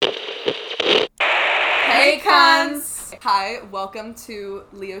cunts! Hi, welcome to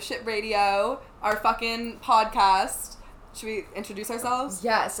Leo Shit Radio, our fucking podcast. Should we introduce ourselves?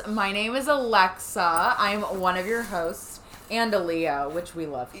 Yes, my name is Alexa. I'm one of your hosts and a Leo, which we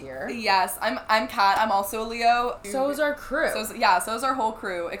love here. Yes, I'm Kat. I'm also a Leo. So is our crew. So is our whole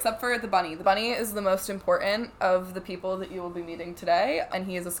crew, except for the bunny. The bunny is the most important of the people that you will be meeting today, and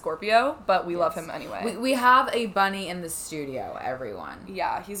he is a Scorpio, but we love him anyway. We have a bunny in the studio, everyone.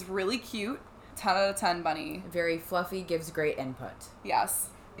 Yeah, he's really cute. 10 out of 10 bunny. Very fluffy, gives great input. Yes.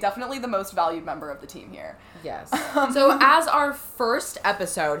 Definitely the most valued member of the team here. Yes. So as our first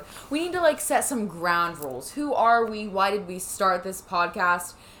episode, we need to set some ground rules. Who are we? Why did we start this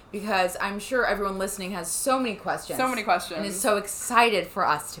podcast? Because I'm sure everyone listening has so many questions. And is so excited for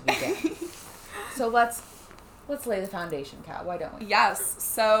us to begin. So let's lay the foundation, Kat. Why don't we? Yes.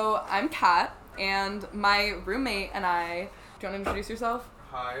 So I'm Kat, and my roommate and I. Do you want to introduce yourself?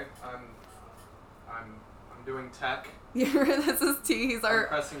 Hi, I'm doing tech. This is T. He's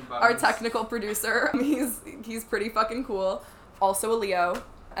our technical producer. He's pretty fucking cool. Also a Leo.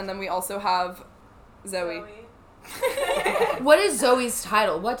 And then we also have Zoe. What is Zoe's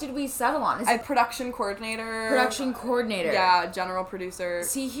title? What did we settle on? Is it production coordinator? Production coordinator. Yeah, general producer.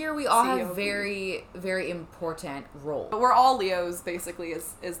 See, here we all have very, very important roles. But we're all Leos, basically,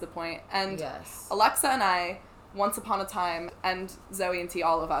 is the point. And yes. Alexa and I, once upon a time, and Zoe and T,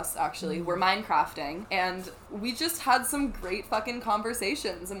 all of us actually, were Minecrafting, and we just had some great fucking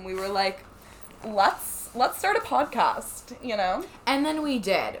conversations, and we were like, let's start a podcast, you know? And then we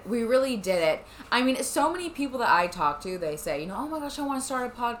did. We really did it. I mean, so many people that I talk to, they say, oh my gosh, I want to start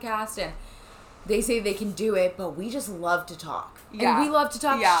a podcast, and they say they can do it, but we just love to talk. Yeah. And we love to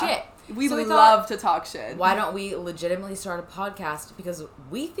talk shit. We love to talk shit. Why don't we legitimately start a podcast? Because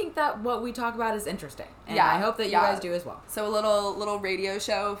we think that what we talk about is interesting. And I hope that you guys do as well. So a little radio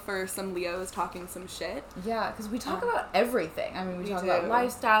show for some Leos talking some shit. Yeah, because we talk about everything. I mean, we talk about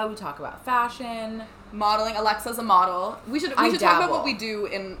lifestyle, we talk about fashion. Modeling. Alexa's a model. We should talk about what we do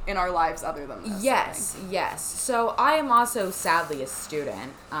in our lives other than this. Yes. So I am also sadly a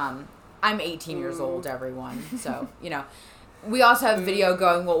student. I'm 18 years old, everyone. So, we also have video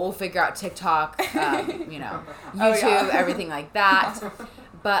going. Well, we'll figure out TikTok, YouTube, everything like that.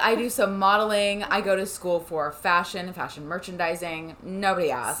 But I do some modeling. I go to school for fashion merchandising.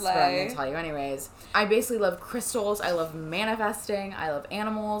 Nobody asked, but I'm going to tell you anyways. I basically love crystals. I love manifesting. I love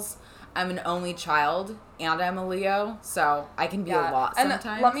animals. I'm an only child, and I'm a Leo, so I can be a lot sometimes.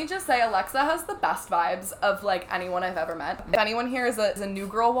 And let me just say, Alexa has the best vibes of, anyone I've ever met. If anyone here is a New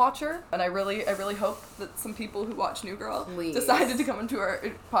Girl watcher, and I really hope that some people who watch New Girl decided to come into our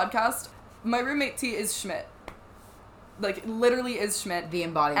podcast, my roommate T is Schmidt. Literally is Schmidt. The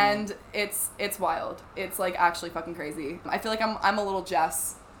embodiment. And it's wild. It's, actually fucking crazy. I feel like I'm a little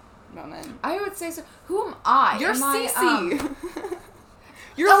Jess moment. I would say so. Who am I? You're Cece.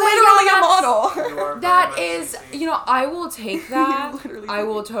 You're literally a model. That is, I will take that. I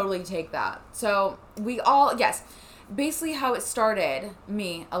will totally take that. So, basically how it started,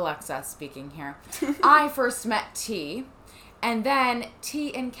 me, Alexa, speaking here, I first met T, and then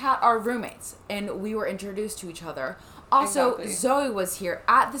T and Kat are roommates, and we were introduced to each other. Also, Zoe was here.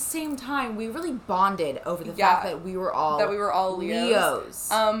 At the same time, we really bonded over the fact that we were all Leos.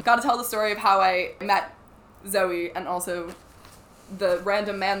 Gotta tell the story of how I met Zoe, and also the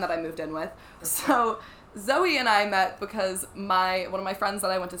random man that I moved in with. So Zoe and I met because one of my friends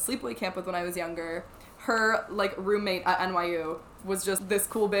that I went to sleepaway camp with when I was younger, her roommate at NYU was just this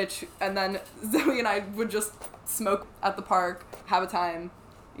cool bitch, and then Zoe and I would just smoke at the park, have a time.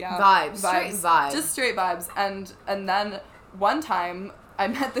 Yeah. Vibes. Straight vibes. Just straight vibes. And then one time I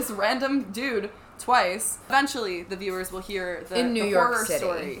met this random dude twice. Eventually the viewers will hear the horror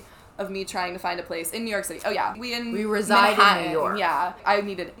story of me trying to find a place in New York City. Oh yeah, we reside in New York. Yeah, I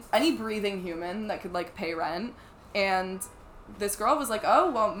needed any breathing human that could pay rent, and this girl was like, "Oh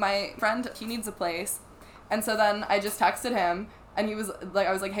well, my friend, he needs a place," and so then I just texted him, and he was like,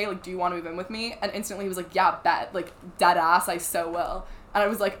 I was like, "Hey, do you want to move in with me?" And instantly he was like, "Yeah, bet, dead ass, I so will," and I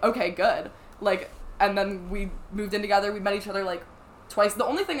was like, "Okay, good," and then we moved in together. We met each other twice. The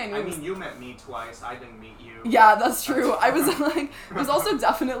only thing I knew you met me twice. I didn't meet you. Yeah, that's true. I was it was also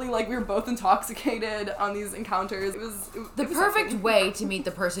definitely we were both intoxicated on these encounters. It was the perfect way to meet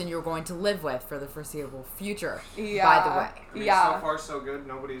the person you're going to live with for the foreseeable future. Yeah. By the way. I mean, so far so good.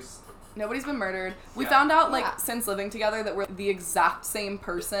 Nobody's been murdered. We found out since living together that we're the exact same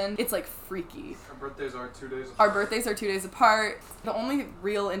person. It's freaky. Our birthdays are 2 days apart. Our birthdays are 2 days apart. The only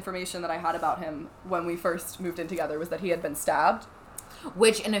real information that I had about him when we first moved in together was that he had been stabbed.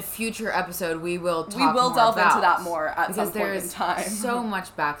 which in a future episode we will talk We will more delve about, into that more at some point in time. Because there's so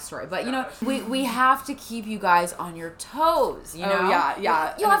much backstory. But, you know, we have to keep you guys on your toes, you know? Oh,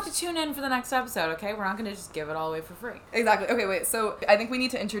 yeah. You'll have to tune in for the next episode, okay? We're not going to just give it all away for free. Exactly. Okay, wait. So I think we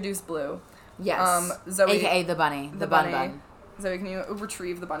need to introduce Blue. Yes. Zoe. AKA the bunny. The bunny. Zoe, can you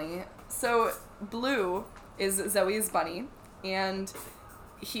retrieve the bunny? So Blue is Zoe's bunny, and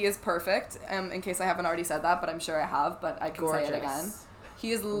he is perfect. In case I haven't already said that, but I'm sure I have, but I can say it again.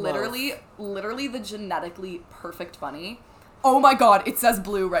 He is literally the genetically perfect bunny. Oh my god, it says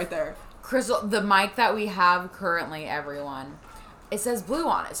Blue right there. Crystal, the mic that we have currently, everyone, it says Blue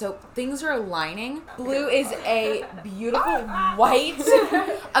on it. So things are aligning. Blue is a beautiful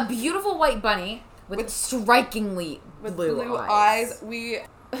white bunny with strikingly blue eyes.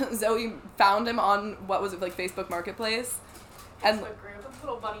 Zoe found him on, what was it, like Facebook Marketplace? And a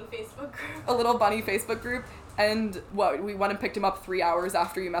little bunny Facebook group. A little bunny Facebook group. And we went and picked him up 3 hours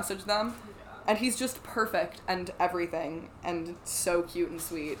after you messaged them. Yeah. And he's just perfect and everything. And so cute and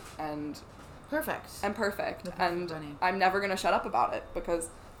sweet and... Perfect. And bunny. I'm never going to shut up about it because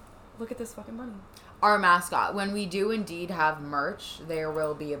look at this fucking bunny. Our mascot. When we do indeed have merch, there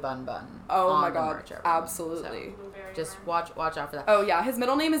will be a bun. Oh my god, absolutely. So just watch out for that. Oh yeah, his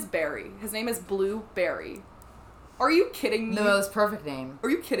middle name is Barry. His name is Blueberry. Are you kidding me? The most perfect name. Are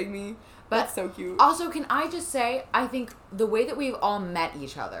you kidding me? But that's so cute. Also, can I just say, I think the way that we've all met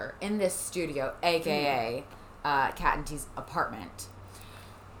each other in this studio, aka Cat and T's apartment,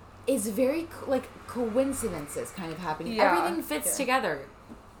 is very coincidences kind of happening. Yeah. Everything fits together.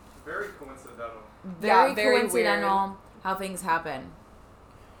 Very coincidental. Very coincidental weird. How things happen.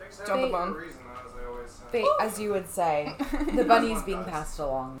 Things happen for a reason, as I always say. Fate, as you would say. The bunny's being passed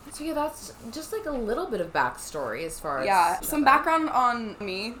along. So yeah, that's just like a little bit of backstory as far as... Yeah, some background on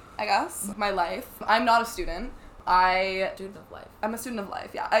me, I guess. My life. I'm not a student. Student of life. I'm a student of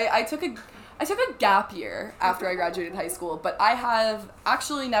life, yeah. I took a gap year after I graduated high school, but I have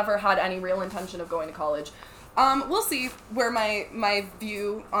actually never had any real intention of going to college. We'll see where my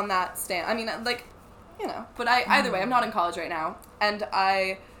view on that stands. I mean, like, you know, but either way, I'm not in college right now, and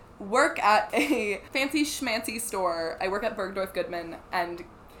I work at a fancy schmancy store. I work at Bergdorf Goodman, and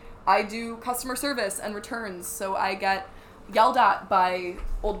I do customer service and returns, so I get yelled at by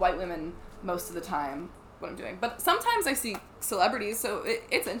old white women most of the time what I'm doing. But sometimes I see celebrities, so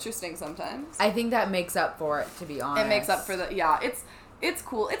it's interesting sometimes. I think that makes up for it, to be honest. It makes up for it's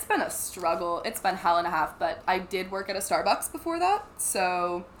cool. It's been a struggle. It's been hell and a half, but I did work at a Starbucks before that,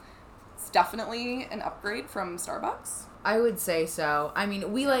 so it's definitely an upgrade from Starbucks. I would say so. I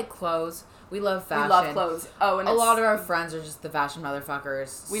mean, we like clothes. We love fashion. We love clothes. Oh, and a lot of our friends are just the fashion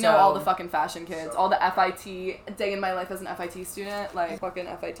motherfuckers. We know all the fucking fashion kids. All the FIT, day in my life as an FIT student, like fucking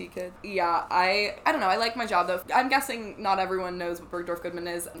FIT kid. Yeah, I don't know. I like my job though. I'm guessing not everyone knows what Bergdorf Goodman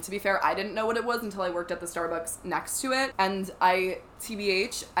is. To be fair, I didn't know what it was until I worked at the Starbucks next to it. And I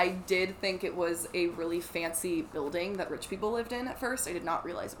did think it was a really fancy building that rich people lived in at first. I did not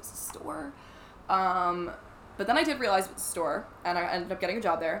realize it was a store. But then I did realize it was a store, and I ended up getting a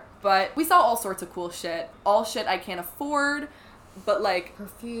job there. But we sell all sorts of cool shit. All shit I can't afford, but like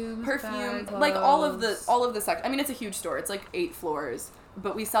perfume, like all of the section. I mean, it's a huge store. It's like 8 floors,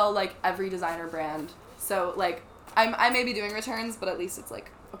 but we sell like every designer brand. So like I may be doing returns, but at least it's like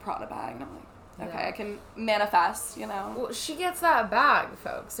a Prada bag, and I'm like, okay, I can manifest, you know. Well, she gets that bag,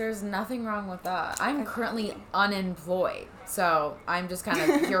 folks. There's nothing wrong with that. I'm currently unemployed, so I'm just kind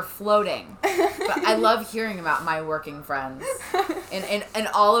of here floating. But I love hearing about my working friends and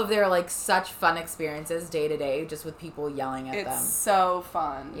all of their like such fun experiences day to day, just with people yelling at them. It's so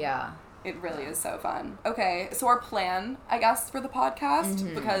fun. Yeah. It really is so fun. Okay, so our plan, I guess, for the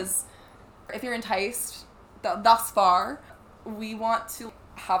podcast, because if you're enticed thus far, we want to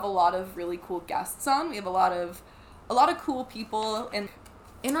have a lot of really cool guests on. We have a lot of cool people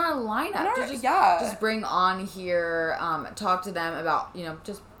in our lineup to just bring on here, talk to them about, you know,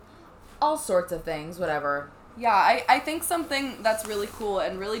 just all sorts of things, whatever. Yeah, I think something that's really cool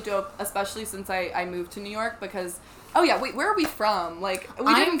and really dope, especially since I moved to New York, because wait, where are we from? Like,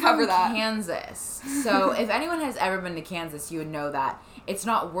 we didn't cover that. I'm from Kansas. So if anyone has ever been to Kansas, you would know that it's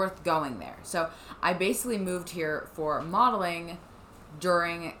not worth going there. So I basically moved here for modeling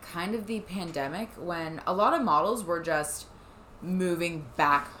during kind of the pandemic, when a lot of models were just moving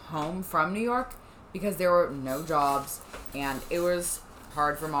back home from New York because there were no jobs and it was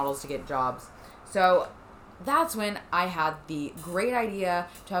hard for models to get jobs. So that's when I had the great idea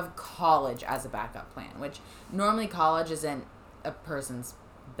to have college as a backup plan, which normally college isn't a person's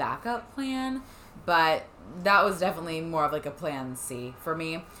backup plan, but that was definitely more of like a plan C for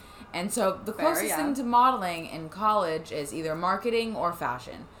me. And so the closest thing to modeling in college is either marketing or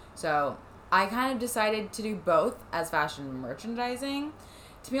fashion. So I kind of decided to do both as fashion merchandising.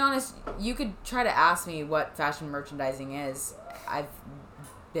 To be honest, you could try to ask me what fashion merchandising is. I've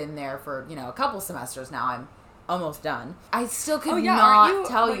been there for, a couple semesters now. I'm almost done. I still could not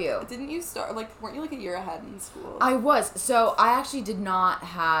tell you. Didn't you start, weren't you a year ahead in school? I was. So I actually did not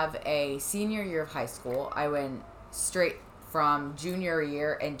have a senior year of high school. I went straight from junior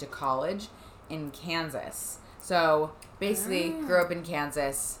year into college in Kansas. So basically grew up in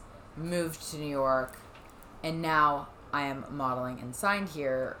Kansas, moved to New York, and now I am modeling and signed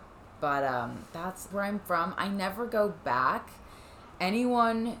here. But that's where I'm from. I never go back.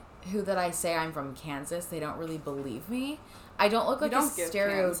 Anyone that I say I'm from Kansas, they don't really believe me. I don't look like a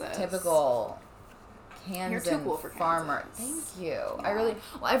stereotypical Kansas You're too cool for farmer. Kansas. Thank you. Yeah.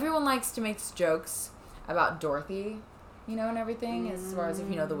 Everyone likes to make jokes about Dorothy, and everything, as far as if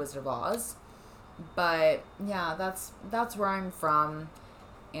you know the Wizard of Oz. But yeah, that's where I'm from.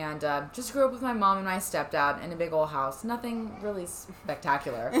 And just grew up with my mom and my stepdad in a big old house. Nothing really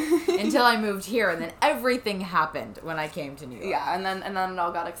spectacular until I moved here, and then everything happened when I came to New York. Yeah, and then it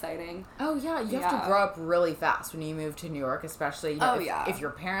all got exciting. Oh yeah, you have to grow up really fast when you move to New York, especially if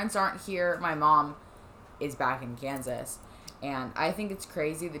your parents aren't here. My mom is back in Kansas, and I think it's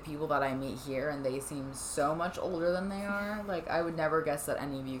crazy the people that I meet here, and they seem so much older than they are. I would never guess that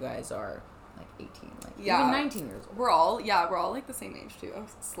any of you guys are 18, even 19 years old. We're all the same age too.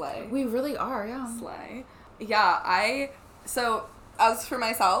 Slay. We really are, yeah. Slay. Yeah, so as for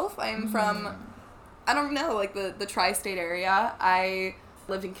myself, I'm from, I don't know, the tri-state area. I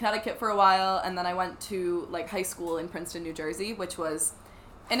lived in Connecticut for a while, and then I went to high school in Princeton, New Jersey, which was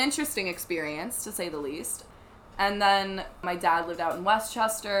an interesting experience to say the least. And then my dad lived out in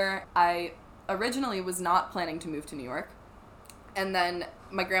Westchester. I originally was not planning to move to New York. And then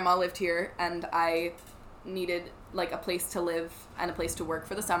my grandma lived here, and I needed, a place to live and a place to work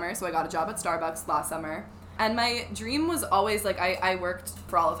for the summer, so I got a job at Starbucks last summer. And my dream was always, I worked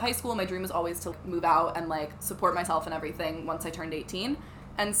for all of high school. My dream was always to move out and, support myself and everything once I turned 18.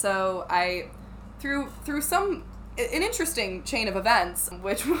 And so through an interesting chain of events,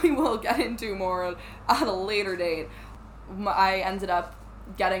 which we will get into more at a later date, I ended up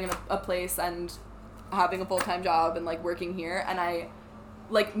getting a place and having a full-time job and working here, and I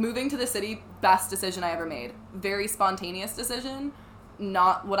moving to the city, best decision I ever made. Very spontaneous decision,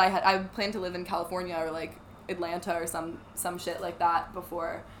 not what I planned to live in California or Atlanta or some shit like that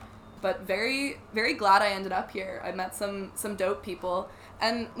before, but very, very glad I ended up here. I met some dope people,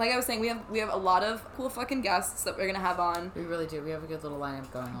 and I was saying, we have a lot of cool fucking guests that we're gonna have on. We really do. We have a good little lineup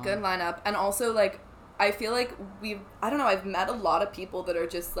going on. Good lineup, and also I feel I've met a lot of people that are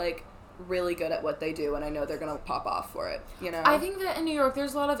just really good at what they do, and I know they're gonna pop off for it, I think that in New York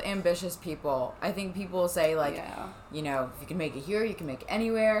there's a lot of ambitious people. I think people say if you can make it here, you can make it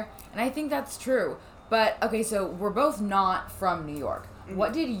anywhere, and I think that's true. But okay, so we're both not from New York. Mm-hmm.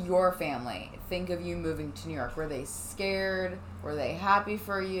 What did your family think of you moving to New York? Were they scared? Were they happy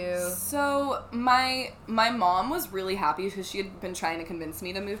for you? So my mom was really happy because she had been trying to convince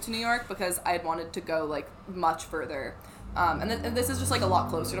me to move to New York because I had wanted to go much further. And this is just a lot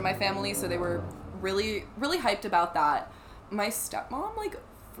closer to my family, so they were really, really hyped about that. My stepmom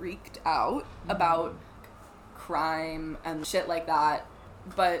freaked out about crime and shit like that,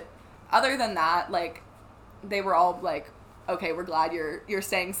 but other than that, they were all okay, we're glad you're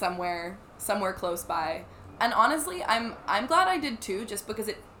staying somewhere close by. And honestly, I'm glad I did too, just because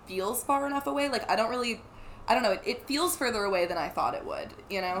it feels far enough away. I don't know, it feels further away than I thought it would,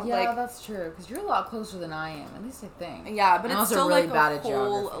 Yeah, that's true, because you're a lot closer than I am, at least I think. Yeah, but it's still really a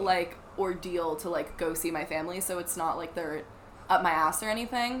whole, ordeal to, go see my family, so it's not they're up my ass or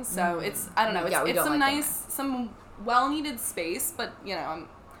anything, so it's, I don't know, it's some some well-needed space, but,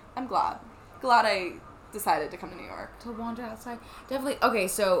 I'm glad I decided to come to New York. To wander outside. Definitely. Okay,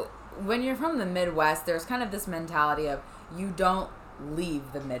 so when you're from the Midwest, there's kind of this mentality of you don't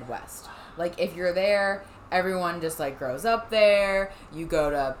leave the Midwest. If you're there, everyone just grows up there. You go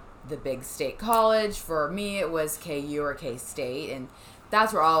to the big state college. For me, it was KU or K-State, and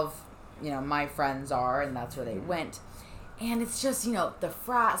that's where all of my friends are, and that's where they went. And it's just the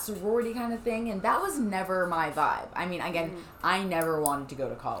frat sorority kind of thing, and that was never my vibe. I mean, again, I never wanted to go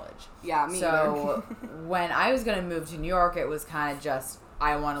to college. Yeah, me So when I was gonna move to New York, it was kind of just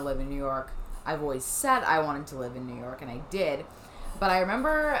I want to live in New York. I've always said I wanted to live in New York, and I did. But I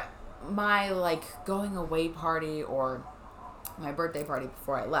remember my going away party or my birthday party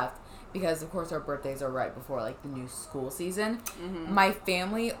before I left, because of course our birthdays are right before the new school season. Mm-hmm. My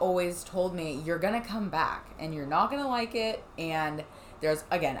family always told me, you're gonna come back and you're not gonna like it, and there's,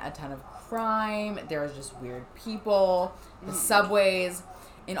 again, a ton of crime. There's just weird people, the subways,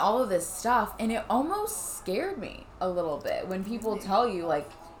 and all of this stuff. And it almost scared me a little bit when people tell you, like,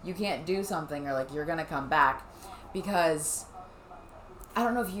 you can't do something or, like, you're going to come back. Because I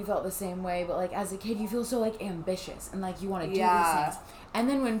don't know if you felt the same way, but, like, as a kid, you feel so, like, ambitious and, like, you want to do these things. And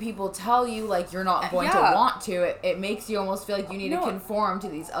then when people tell you, like, you're not going to want to, it makes you almost feel like you need to conform to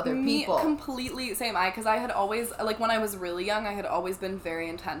these other people. Completely same. Because I had always, like, when I was really young, I had always been very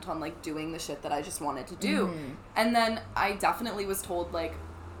intent on, like, doing the shit that I just wanted to do. Mm-hmm. And then I definitely was told, like,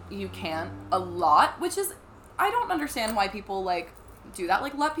 you can't a lot, which is, I don't understand why people, like, do that.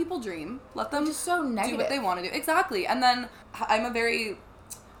 Like, let people dream. Let them just so negative. Do what they want to do. Exactly. And then I'm a very...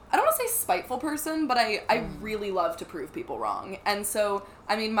 I don't want to say spiteful person, but I really love to prove people wrong. And so,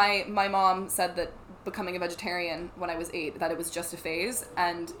 I mean, my mom said that becoming a vegetarian when I was 8, that it was just a phase.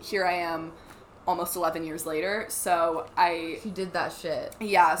 And here I am almost 11 years later. So She did that shit.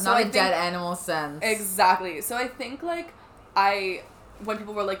 Yeah. So Not a dead animal sense. Exactly. So I think, like, when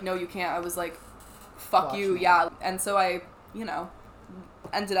people were like, no, you can't, I was like, fuck you. Me. Yeah. And so I, you know,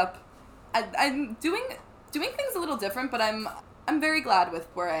 ended up, I'm doing things a little different, but I'm very glad with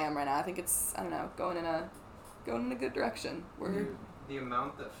where I am right now. I think it's, I don't know, going in a good direction. The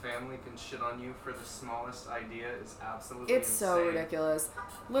amount that family can shit on you for the smallest idea is absolutely insane. So ridiculous.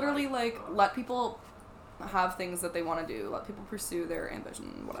 Literally, like, let people have things that they want to do. Let people pursue their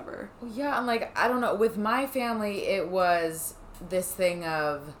ambition, whatever. Yeah, and, like, I don't know. With my family, it was this thing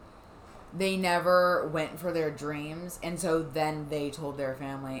of they never went for their dreams, and so then they told their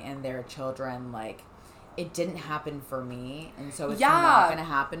family and their children, like, it didn't happen for me, and so it's not going to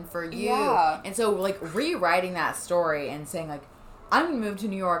happen for you. Yeah. And so, like, rewriting that story and saying, like, I'm going to move to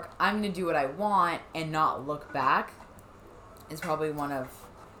New York, I'm going to do what I want, and not look back is probably one of,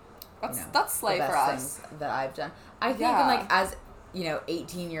 that's slay the best for us. things that I've done. I think, like, as,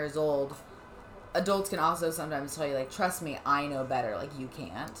 18 years old, adults can also sometimes tell you, like, trust me, I know better, like, you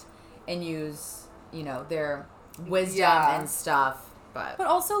can't, and use, their wisdom and stuff. But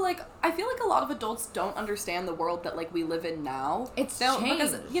also, like, I feel like a lot of adults don't understand the world that, like, we live in now. It's changed.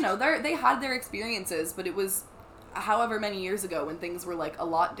 Because, they had their experiences, but it was however many years ago when things were, like, a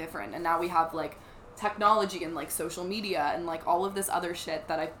lot different. And now we have, like, technology and, like, social media and, like, all of this other shit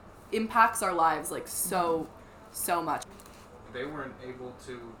that impacts our lives, like, so much. They weren't able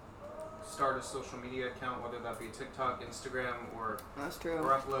to start a social media account, whether that be TikTok, Instagram, or that's true,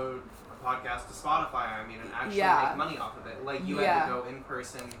 or upload a podcast to Spotify, and actually make money off of it. Like, you had to go in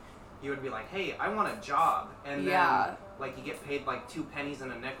person, you would be like, hey, I want a job, and then, like, you get paid, like, 2 pennies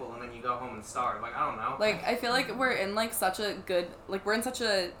and a nickel, and then you go home and starve. Like, I don't know. Like, I feel like we're in, like, such a good, like, we're in such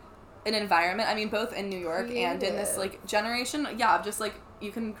an environment, I mean, both in New York and in this, like, generation, just, like,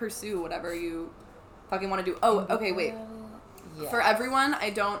 you can pursue whatever you fucking want to do. Oh, okay, wait. Yes. For everyone,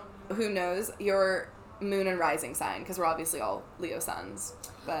 who knows your moon and rising sign, because we're obviously all Leo suns,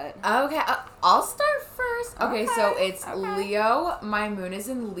 but... Okay, I'll start first. Okay, so it's Leo, my moon is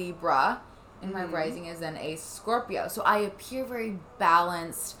in Libra, and my rising is in a Scorpio, so I appear very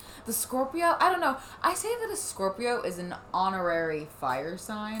balanced. The Scorpio, I don't know, I say that a Scorpio is an honorary fire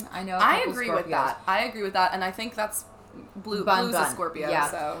sign. I know I agree with that, and I think that's... Blue's a Scorpio,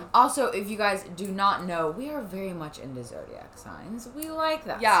 so... Also, if you guys do not know, we are very much into zodiac signs. We like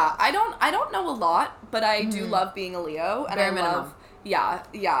that. Yeah, I don't know a lot, but I do love being a Leo, and bare minimum.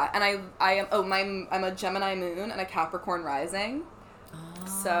 And I'm a Gemini moon and a Capricorn rising. Oh.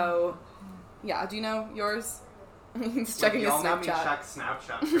 So, do you know yours? Just checking his Snapchat. Y'all made me check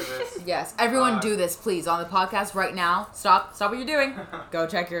Snapchat for this. Yes, everyone do this, please, on the podcast right now. Stop what you're doing. Go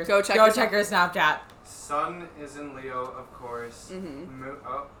check your your Snapchat. Sun is in Leo, of course. Mm-hmm.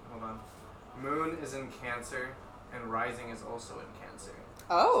 Hold on. Moon is in Cancer, and rising is also in Cancer.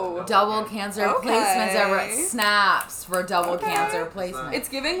 Oh. So double Cancer placements ever. Snaps for double Cancer placement. It's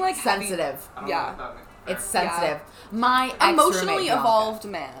giving, like, sensitive. I don't know what that means. It's sensitive. My emotionally evolved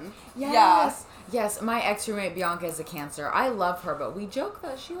man. Yes. Yes, my ex-roommate Bianca is a Cancer. I love her, but we joke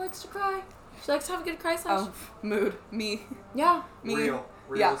that she likes to cry. She likes to have a good cry session. Oh, mood. Me. Yeah. Me.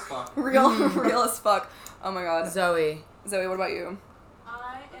 Real as fuck. Real as fuck. Oh my god. Zoe, what about you?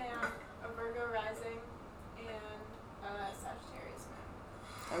 I am a Virgo rising and a Sagittarius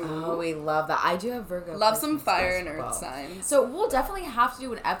moon. Oh, we love that. I do have Virgo. Love some fire and earth signs. So we'll definitely have to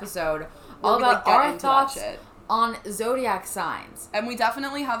do an episode all about our thoughts on zodiac signs. And we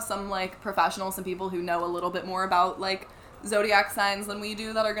definitely have some, like, professionals and people who know a little bit more about, like, zodiac signs than we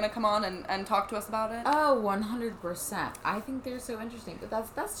do that are going to come on and talk to us about it. Oh, 100%. I think they're so interesting. But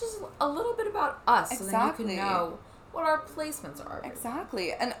that's just a little bit about us. Exactly. So then you can know what our placements are.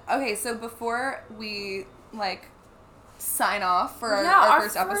 Exactly. And, okay, so before we, like, sign off for our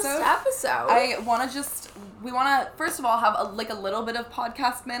first episode. I want to first of all have a little bit of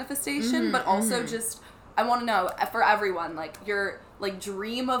podcast manifestation, but also I want to know for everyone, your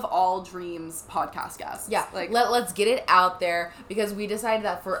dream of all dreams podcast guests. Yeah, let's get it out there, because we decided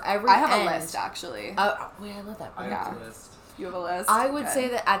that for every I have a list, actually. Wait, I love that. I have a list. You have a list? I would say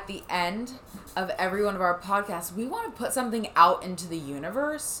that at the end of every one of our podcasts, we want to put something out into the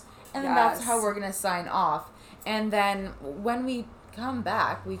universe, and then that's how we're going to sign off. And then when we come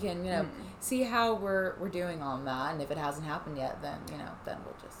back, we can, see how we're doing on that. And if it hasn't happened yet, then, then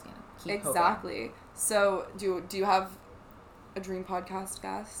we'll just, keep Exactly. hoping. So, do you have a dream podcast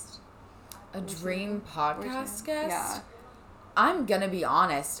guest? A dream podcast guest? Yeah. I'm going to be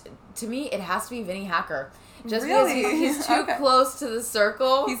honest. To me, it has to be Vinny Hacker. Just really? because he's too close to the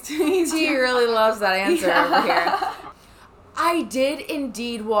circle. He really loves that answer over here. I did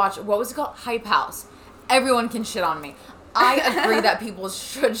indeed watch, what was it called? Hype House. Everyone can shit on me. I agree that people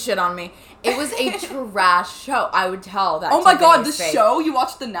should shit on me. It was a trash show. I would tell that. Oh my god, the show? You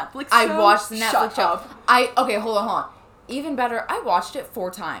watched the Netflix show? I watched the Netflix show. Up. Okay, hold on. Even better, I watched it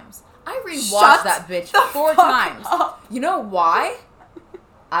 4 times. I rewatched that bitch 4 times. You know why?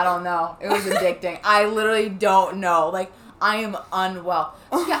 I don't know. It was addicting. I literally don't know. I am unwell.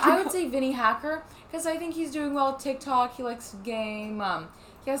 So yeah, I would say Vinny Hacker, because I think he's doing well with TikTok. He likes to game.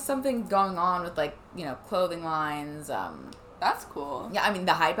 He has something going on with clothing lines. That's cool. Yeah, I mean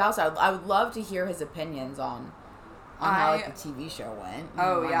the Hype House. I would love to hear his opinions on how the TV show went.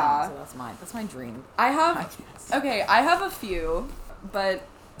 Oh yeah. So that's my dream. I have a few, but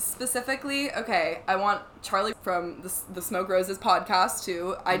specifically, I want Charlie from the Smoke Roses podcast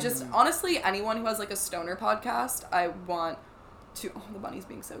too. I just honestly, anyone who has a stoner podcast, I want to. Oh, the bunny's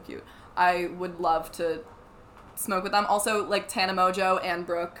being so cute. I would love to smoke with them. Also, Tana Mojo and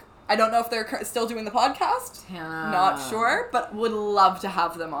Brooke. I don't know if they're still doing the podcast. Tana. Not sure, but would love to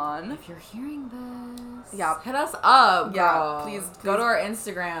have them on. If you're hearing this, hit us up, girl. Yeah, please go to our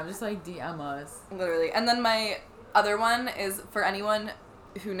Instagram. Just DM us. Literally. And then my other one is for anyone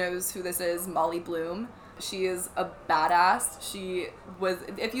who knows who this is, Molly Bloom. She is a badass. She was,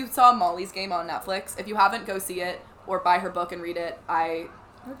 if you saw Molly's Game on Netflix, if you haven't, go see it or buy her book and read it. I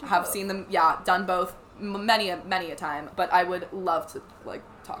have seen them, done both many a time, but I would love to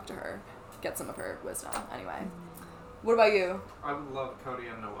talk to her, get some of her wisdom. Anyway, what about you? I would love Cody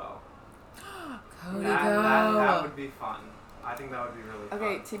and Noel. Cody, that would be fun. I think that would be really fun.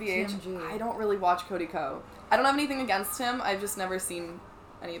 Okay, TBH, I don't really watch Cody Ko. I don't have anything against him. I've just never seen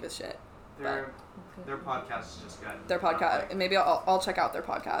any of his shit. Their podcast is just good. Their podcast. Maybe I'll check out their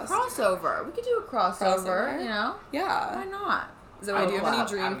podcast. Crossover. We could do a crossover. Yeah. Why not? Zoe, do you have any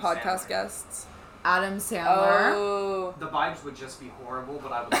dream podcast guests? Adam Sandler. Oh. The vibes would just be horrible,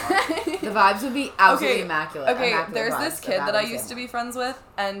 but I would love it. The vibes would be absolutely immaculate. Okay, there's this kid that I used to be friends with,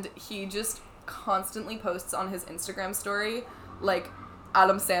 and he just constantly posts on his Instagram story,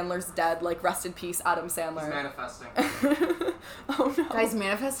 Adam Sandler's dead, rest in peace, Adam Sandler. He's manifesting. Oh no. Guys,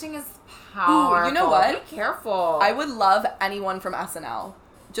 manifesting is powerful. Ooh, you know what? Be careful. I would love anyone from SNL.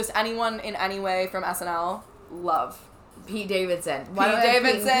 Just anyone in any way from SNL. Love. Pete Davidson.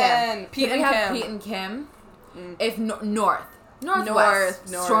 Pete and Kim. If Northwest.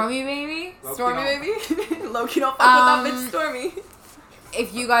 Stormy baby. Stormy baby. Loki don't fuck with that bitch Stormy.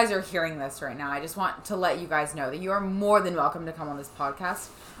 If you guys are hearing this right now, I just want to let you guys know that you are more than welcome to come on this podcast.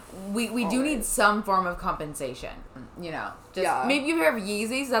 We do need some form of compensation. Maybe a pair of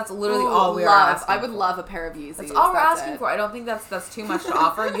Yeezys. That's literally all we are asking. I would love a pair of Yeezys. That's all we're asking for. I don't think that's too much to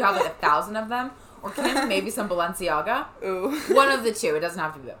offer. You have 1,000 of them. Or Kim, maybe some Balenciaga. Ooh. One of the two. It doesn't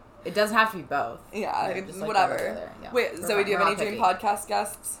have to be both. It doesn't have to be both. Yeah, whatever. Yeah. Wait, Zoe, do you have any dream podcast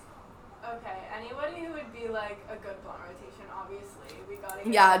guests? Okay, anybody who would be a good blunt rotation, obviously. We gotta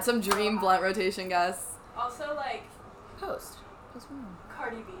get some dream blunt rotation guests. Also, Post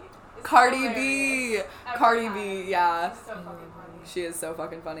Cardi B. Cardi B, yeah. She's so fucking funny. She is so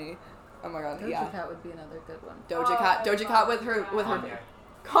fucking funny. Oh my god, Doja Cat would be another good one. Doja Cat with her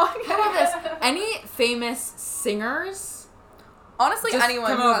How about this? Any famous singers? Honestly, just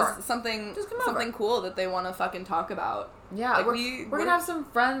anyone who has something cool that they want to fucking talk about. Yeah, we're gonna have some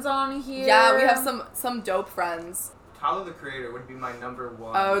friends on here. Yeah, we have some dope friends. Tyler the Creator would be my number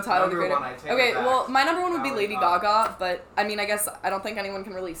one. Oh, Tyler the Creator. Okay, well, my number one would be Lady Gaga, but I mean, I guess I don't think anyone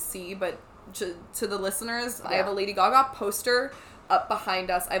can really see, but to the listeners, I have a Lady Gaga poster up behind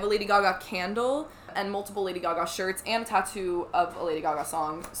us. I have a Lady Gaga candle and multiple Lady Gaga shirts and a tattoo of a Lady Gaga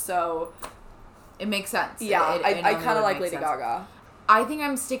song. So it makes sense. Yeah, I kind of like Lady Gaga. I think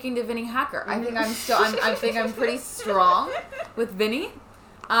I'm sticking to Vinny Hacker. I think I'm pretty strong with Vinny.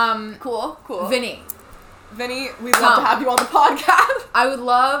 Cool. Vinny. Vinny, we'd love to have you on the podcast. I would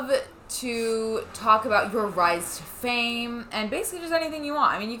love to talk about your rise to fame and basically just anything you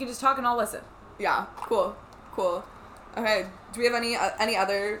want. I mean, you can just talk and I'll listen. Yeah, cool. Okay, do we have any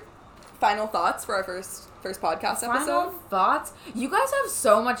other final thoughts for our first podcast episode? Final thoughts? You guys have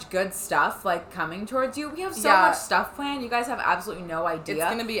so much good stuff, like, coming towards you. We have so much stuff planned. You guys have absolutely no idea. It's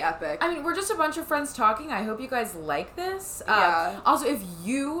gonna be epic. I mean, we're just a bunch of friends talking. I hope you guys like this. Also, if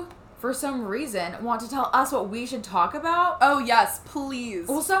you, for some reason, want to tell us what we should talk about... Oh, yes, please.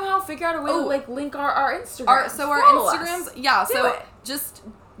 We'll somehow figure out a way to, like, link our Instagrams. Our Instagrams... Us. Yeah, do so it.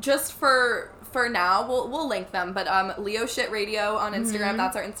 Just for now, we'll link them, but Leo Shit Radio on Instagram,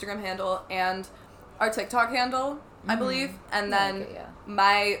 that's our Instagram handle, and our TikTok handle, I believe, and then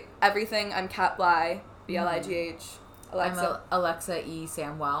my everything, I'm Kat Bly, B-L-I-G-H, Alexa. I'm Alexa E.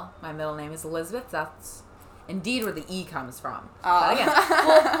 Samwell. My middle name is Elizabeth. That's indeed where the E comes from. But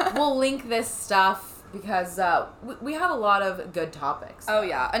again, we'll link this stuff because we have a lot of good topics. Oh,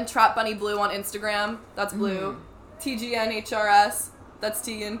 yeah, and Trap Bunny Blue on Instagram, that's Blue, TGNHRS, that's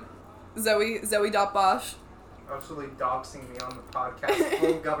Tegan. Zoe.Bosch. Absolutely doxing me on the podcast.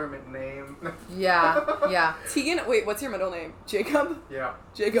 Full government name. Yeah. Tegan, wait, what's your middle name? Jacob? Yeah.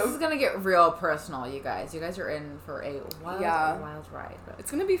 Jacob. This is gonna get real personal, you guys. You guys are in for a wild ride. But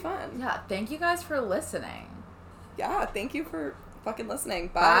it's gonna be fun. Yeah, thank you guys for listening. Yeah, thank you for fucking listening.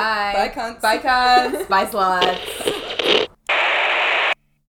 Bye. Bye, cunts. Bye, cunts. Bye, sluts.